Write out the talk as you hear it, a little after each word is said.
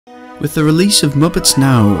With the release of Muppets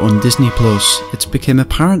Now on Disney+, it's become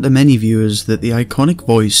apparent to many viewers that the iconic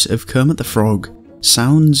voice of Kermit the Frog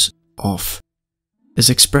sounds off, as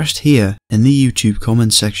expressed here in the YouTube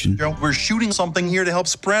comments section. We're shooting something here to help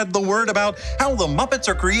spread the word about how the Muppets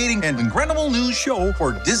are creating an incredible new show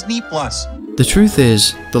for Disney+. The truth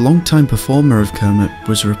is, the longtime performer of Kermit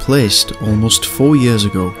was replaced almost 4 years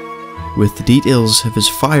ago, with the details of his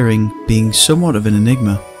firing being somewhat of an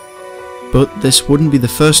enigma. But this wouldn't be the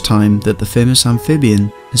first time that the famous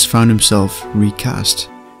amphibian has found himself recast.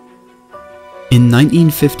 In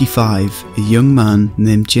 1955, a young man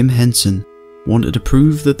named Jim Henson wanted to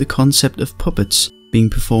prove that the concept of puppets being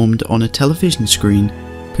performed on a television screen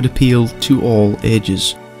could appeal to all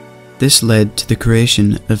ages. This led to the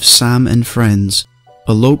creation of Sam and Friends,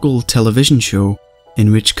 a local television show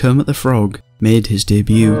in which Kermit the Frog made his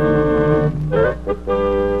debut.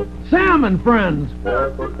 Sam and Friends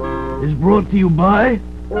is brought to you by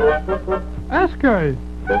SK.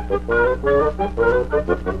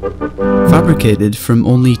 Fabricated from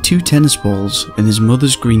only 2 tennis balls and his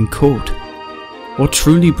mother's green coat, what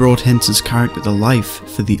truly brought Henson's character to life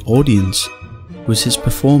for the audience was his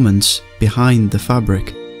performance behind the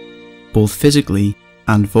fabric, both physically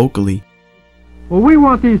and vocally. Well, we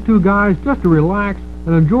want these two guys just to relax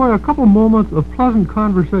and enjoy a couple moments of pleasant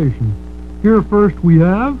conversation. Here first we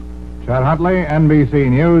have Chad Huntley, NBC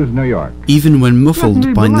News, New York. Even when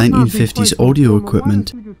muffled by 1950s audio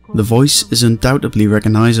equipment, the voice is undoubtedly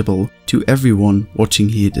recognizable to everyone watching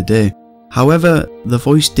here today. However, the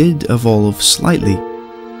voice did evolve slightly.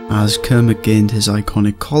 As Kermit gained his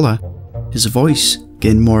iconic collar, his voice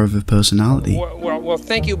gained more of a personality. Well,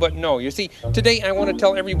 thank you, but no. You see, today I want to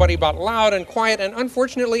tell everybody about loud and quiet, and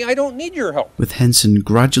unfortunately I don't need your help. With Henson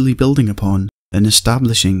gradually building upon and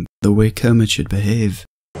establishing the way Kermit should behave.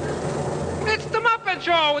 It's the Muppet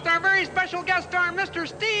Show with our very special guest star, Mr.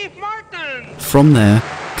 Steve Martin! From there,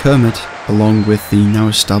 Kermit, along with the now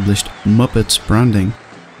established Muppets branding,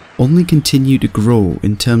 only continued to grow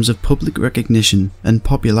in terms of public recognition and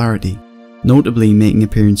popularity, notably making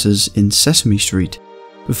appearances in Sesame Street,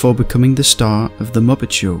 before becoming the star of The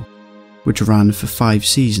Muppet Show, which ran for 5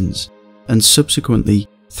 seasons, and subsequently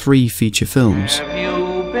 3 feature films. Have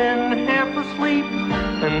you been half asleep,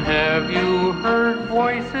 and have you heard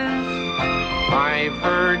voices? I've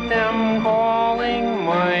heard them calling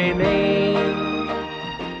my name.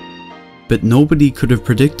 But nobody could have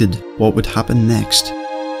predicted what would happen next,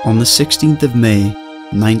 on the 16th of May,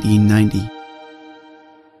 1990.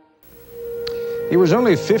 He was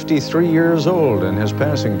only 53 years old, and his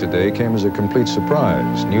passing today came as a complete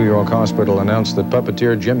surprise. New York Hospital announced that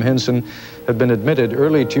puppeteer Jim Henson had been admitted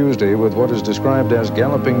early Tuesday with what is described as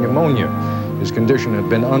galloping pneumonia. His condition had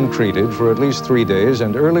been untreated for at least 3 days,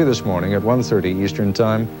 and early this morning at 1:30 Eastern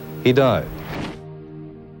Time, he died.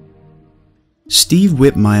 Steve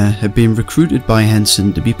Whitmire had been recruited by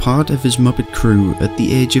Henson to be part of his Muppet crew at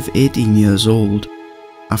the age of 18 years old.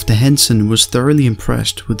 After Henson was thoroughly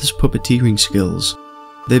impressed with his puppeteering skills,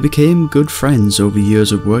 they became good friends over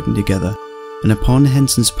years of working together, and upon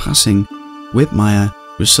Henson's passing, Whitmire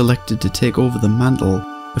was selected to take over the mantle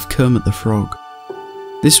of Kermit the Frog.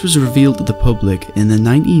 This was revealed to the public in the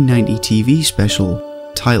 1990 TV special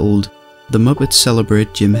titled The Muppets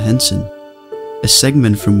Celebrate Jim Henson, a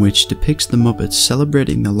segment from which depicts the Muppets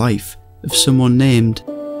celebrating the life of someone named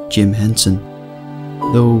Jim Henson,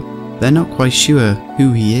 though they're not quite sure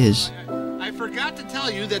who he is. I forgot to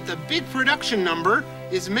tell you that the big production number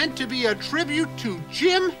is meant to be a tribute to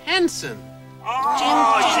Jim Henson.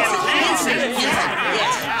 Jim Henson.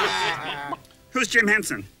 Who's Jim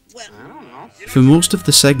Henson? Well, I don't know. For most of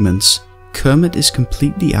the segments, Kermit is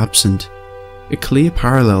completely absent, a clear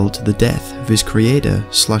parallel to the death of his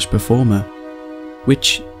creator/performer,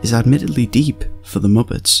 which is admittedly deep for the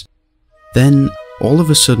Muppets. Then, all of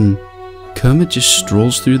a sudden, Kermit just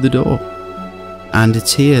strolls through the door, and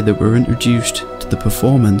it's here that we're introduced to the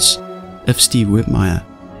performance of Steve Whitmire.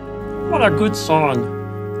 What a good song.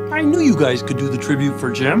 I knew you guys could do the tribute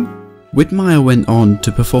for Jim. Whitmire went on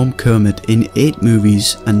to perform Kermit in 8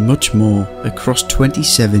 movies and much more across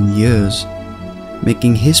 27 years,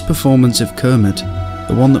 making his performance of Kermit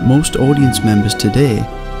the one that most audience members today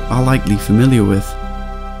are likely familiar with.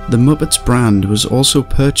 The Muppets brand was also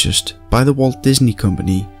purchased by the Walt Disney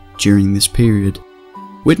Company during this period.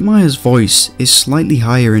 Whitmire's voice is slightly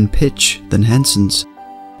higher in pitch than Henson's,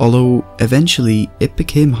 although eventually it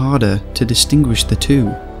became harder to distinguish the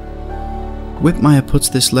two. Whitmire puts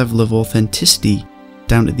this level of authenticity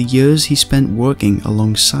down to the years he spent working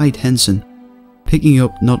alongside Henson, picking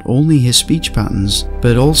up not only his speech patterns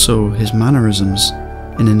but also his mannerisms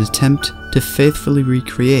in an attempt to faithfully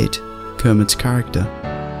recreate Kermit's character.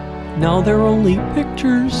 Now they're only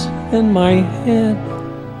pictures in my head.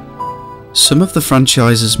 Some of the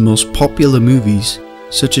franchise's most popular movies,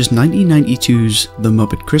 such as 1992's The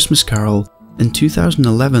Muppet Christmas Carol and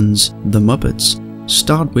 2011's The Muppets,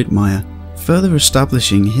 starred Whitmire, further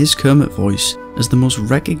establishing his Kermit voice as the most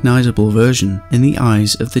recognisable version in the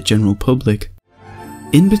eyes of the general public.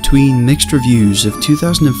 In between mixed reviews of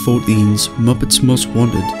 2014's Muppets Most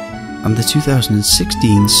Wanted and the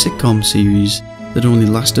 2016 sitcom series that only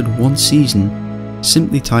lasted one season,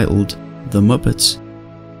 simply titled The Muppets,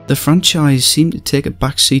 the franchise seemed to take a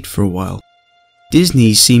back seat for a while.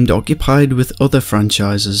 Disney seemed occupied with other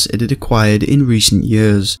franchises it had acquired in recent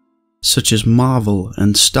years, such as Marvel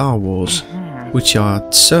and Star Wars, which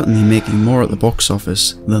are certainly making more at the box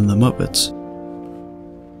office than The Muppets.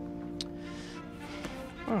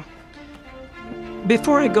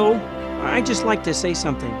 Before I go, I'd just like to say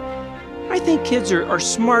something. I think kids are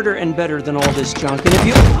smarter and better than all this junk, and if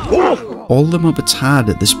you... All the Muppets had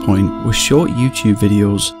at this point were short YouTube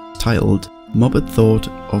videos titled Muppet Thought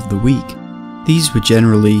of the Week. These were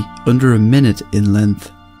generally under a minute in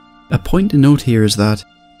length. A point to note here is that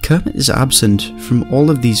Kermit is absent from all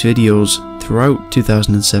of these videos throughout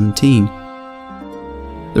 2017.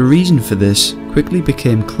 The reason for this quickly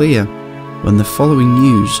became clear when the following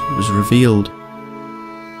news was revealed.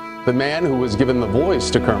 The man who was given the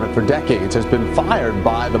voice to Kermit for decades has been fired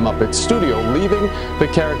by the Muppets studio, leaving the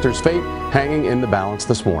character's fate hanging in the balance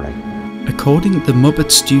this morning. According to the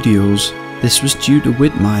Muppet Studios, this was due to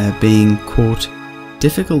Whitmire being, quote,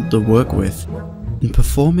 difficult to work with, and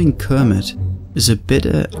performing Kermit as a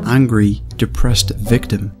bitter, angry, depressed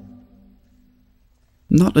victim.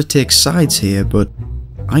 Not to take sides here, but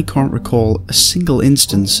I can't recall a single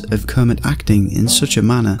instance of Kermit acting in such a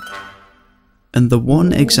manner. And the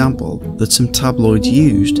one example that some tabloids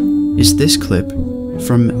used is this clip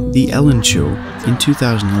from The Ellen Show in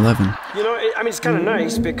 2011. You know, I mean, it's kind of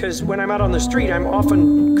nice because when I'm out on the street, I'm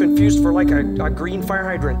often confused for like a green fire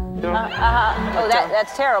hydrant. You know? Oh,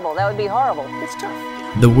 that's terrible. That would be horrible. It's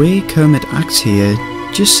tough. The way Kermit acts here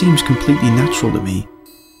just seems completely natural to me.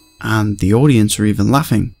 And the audience are even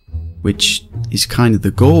laughing, which is kind of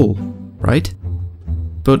the goal, right?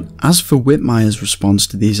 But as for Whitmire's response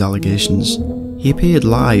to these allegations, he appeared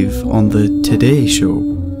live on the Today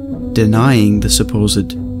Show, denying the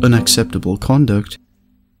supposed unacceptable conduct,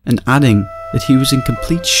 and adding that he was in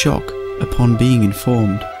complete shock upon being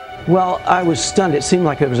informed. Well, I was stunned. It seemed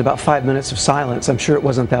like it was about 5 minutes of silence. I'm sure it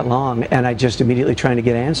wasn't that long, and I just immediately trying to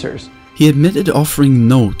get answers. He admitted offering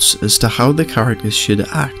notes as to how the characters should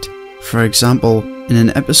act. For example, in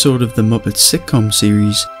an episode of the Muppets sitcom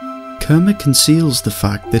series, Kermit conceals the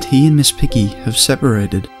fact that he and Miss Piggy have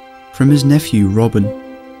separated from his nephew Robin.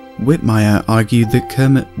 Whitmire argued that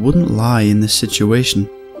Kermit wouldn't lie in this situation,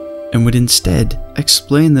 and would instead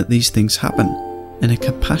explain that these things happen in a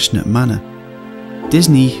compassionate manner.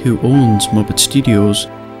 Disney, who owns Muppet Studios,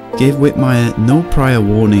 gave Whitmire no prior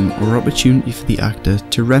warning or opportunity for the actor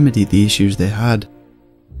to remedy the issues they had.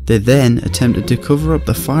 They then attempted to cover up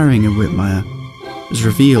the firing of Whitmire, as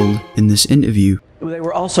revealed in this interview. They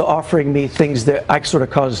were also offering me things that I sort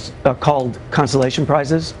of called consolation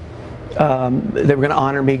prizes. They were going to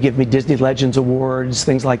honor me, give me Disney Legends awards,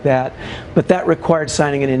 things like that. But that required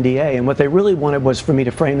signing an NDA, and what they really wanted was for me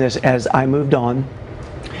to frame this as I moved on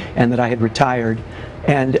and that I had retired.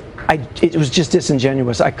 And it was just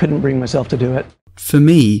disingenuous. I couldn't bring myself to do it. For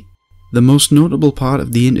me, the most notable part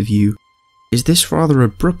of the interview is this rather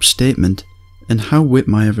abrupt statement and how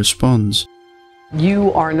Whitmire responds.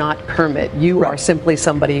 You are not Kermit. You are simply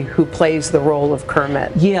somebody who plays the role of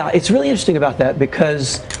Kermit. Yeah, it's really interesting about that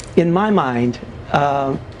because in my mind,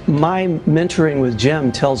 my mentoring with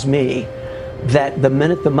Jim tells me that the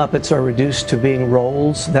minute the Muppets are reduced to being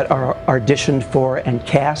roles that are auditioned for and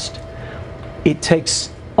cast, it takes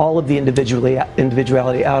all of the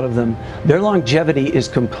individuality out of them. Their longevity is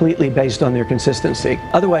completely based on their consistency.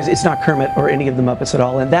 Otherwise, it's not Kermit or any of the Muppets at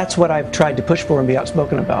all, and that's what I've tried to push for and be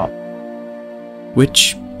outspoken about.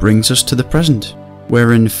 Which brings us to the present,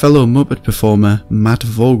 wherein fellow Muppet performer Matt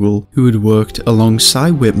Vogel, who had worked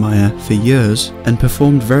alongside Whitmire for years and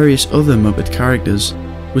performed various other Muppet characters,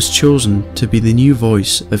 was chosen to be the new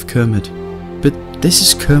voice of Kermit. But this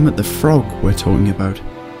is Kermit the Frog we're talking about,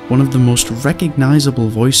 one of the most recognizable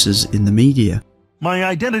voices in the media. My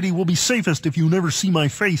identity will be safest if you never see my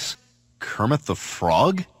face. Kermit the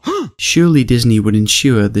Frog? Surely Disney would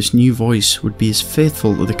ensure this new voice would be as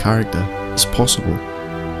faithful to the character as possible,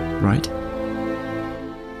 right?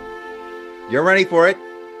 You're ready for it.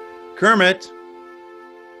 Kermit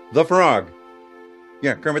the Frog.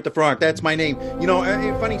 Yeah, Kermit the Frog, that's my name. You know,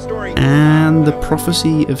 a funny story. And the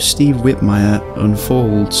prophecy of Steve Whitmire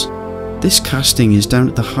unfolds. This casting is down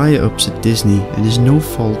to the higher ups at Disney and is no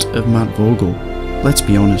fault of Matt Vogel. Let's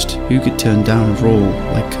be honest, who could turn down a role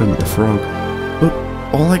like Kermit the Frog? But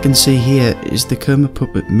all I can say here is the Kermit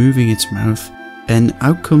puppet moving its mouth, and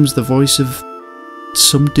out comes the voice of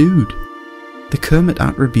some dude. The Kermit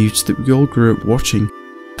attributes that we all grew up watching,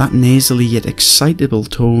 that nasally yet excitable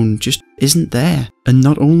tone just isn't there. And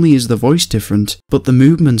not only is the voice different, but the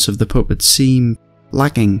movements of the puppet seem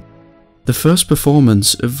lacking. The first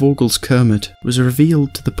performance of Vogel's Kermit was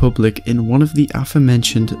revealed to the public in one of the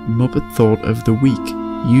aforementioned Muppet Thought of the Week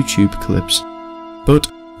YouTube clips.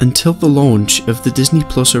 But until the launch of the Disney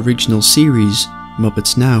Plus original series,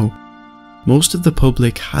 Muppets Now, most of the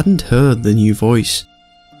public hadn't heard the new voice,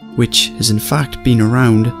 which has in fact been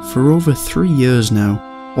around for over 3 years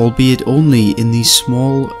now, albeit only in these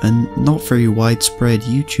small and not very widespread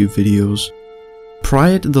YouTube videos.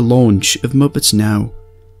 Prior to the launch of Muppets Now,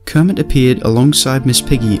 Kermit appeared alongside Miss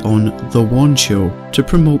Piggy on The One Show to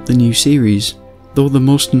promote the new series, though the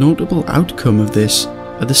most notable outcome of this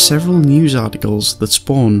are the several news articles that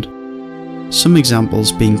spawned. Some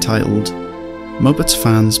examples being titled, Muppets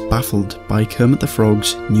fans baffled by Kermit the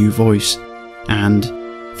Frog's new voice, and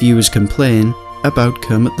viewers complain about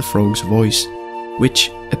Kermit the Frog's voice, which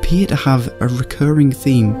appear to have a recurring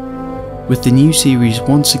theme, with the new series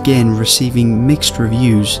once again receiving mixed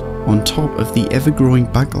reviews on top of the ever-growing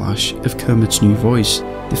backlash of Kermit's new voice.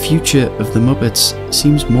 The future of the Muppets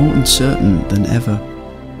seems more uncertain than ever.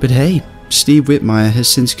 But hey, Steve Whitmire has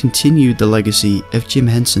since continued the legacy of Jim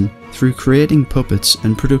Henson through creating puppets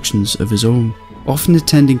and productions of his own. Often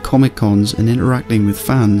attending Comic-Cons and interacting with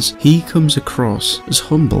fans, he comes across as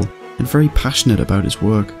humble and very passionate about his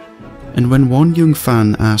work. And when one young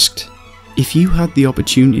fan asked, if you had the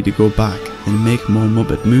opportunity to go back and make more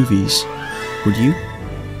Muppet movies, would you?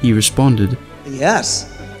 He responded,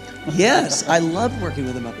 Yes. Yes, I loved working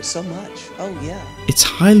with the Muppets so much. Oh yeah. It's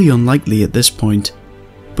highly unlikely at this point,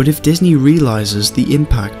 but if Disney realizes the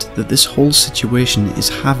impact that this whole situation is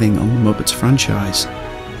having on the Muppets franchise,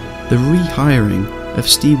 the rehiring of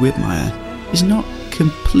Steve Whitmire is not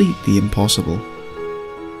completely impossible.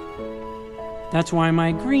 That's why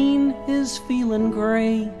my green is feeling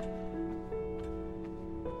gray.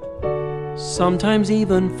 Sometimes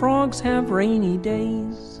even frogs have rainy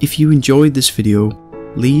days. If you enjoyed this video,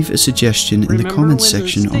 leave a suggestion in the comments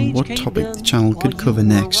section on what topic the channel could cover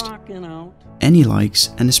next. Any likes,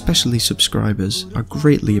 and especially subscribers, are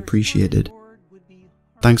greatly appreciated.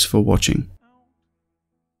 Thanks for watching.